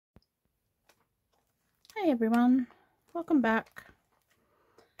Hey everyone, welcome back.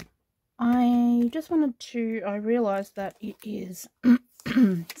 I realised that it is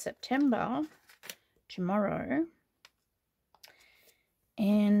September tomorrow,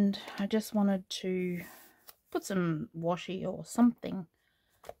 and I just wanted to put some washi or something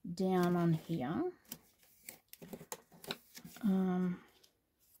down on here.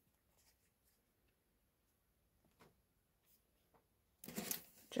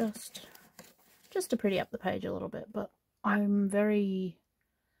 Just to pretty up the page a little bit, but I'm very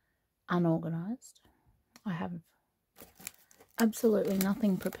unorganized. I have absolutely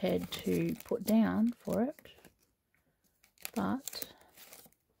nothing prepared to put down for it, but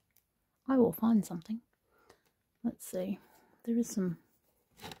I will find something. Let's see. There is some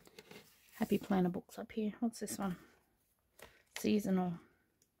Happy Planner books up here. What's this one? Seasonal.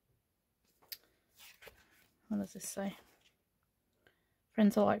 What does this say?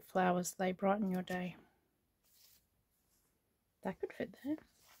 Friends are like flowers, they brighten your day. That could fit there.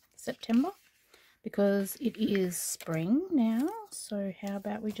 September, because it is spring now, so how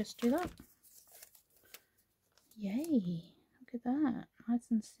about we just do that? Yay, look at that. Nice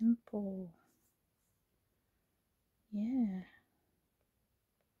and simple. Yeah.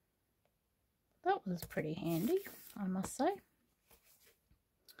 That was pretty handy, I must say.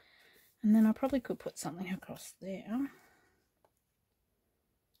 And then I probably could put something across there,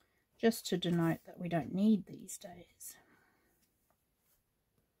 just to denote that we don't need these days.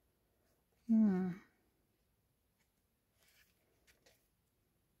 Don't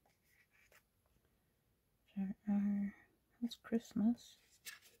know. It's Christmas.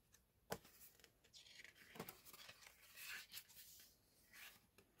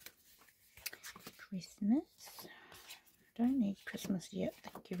 Christmas. Don't need Christmas yet,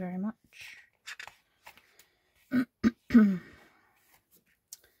 thank you very much.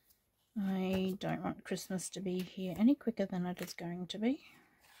 I don't want Christmas to be here any quicker than it is going to be.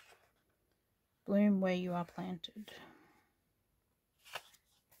 Bloom where you are planted.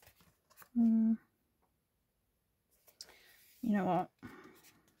 You know what?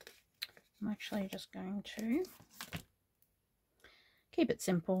 I'm actually just going to keep it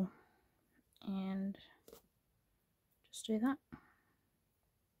simple and just do that.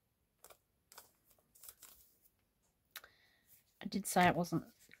 I did say it wasn't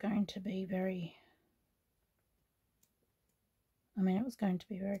going to be very, it was going to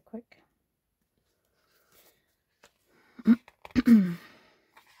be very quick.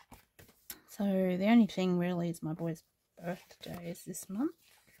 So the only thing really is my boy's birthday is this month.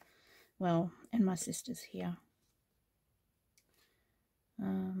 Well, and my sister's here.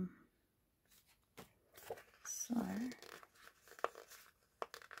 So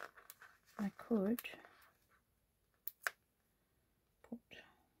I could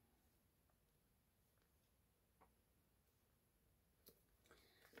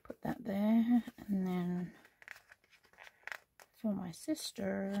put that there, and then for my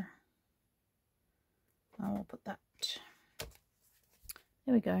sister I will put that.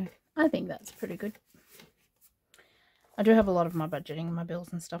 There we go. I think that's pretty good. I do have a lot of my budgeting, my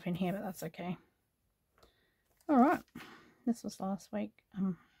bills and stuff in here, but that's okay. Alright, this was last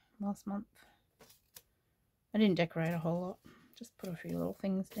month. I didn't decorate a whole lot, just put a few little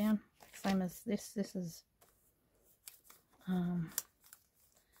things down. Same as this. This is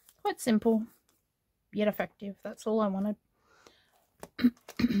quite simple, yet effective. That's all I wanted.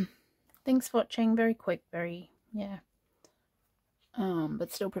 Thanks for watching. Very quick, but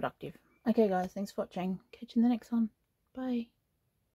still productive. Okay guys, thanks for watching. Catch you in the next one. Bye.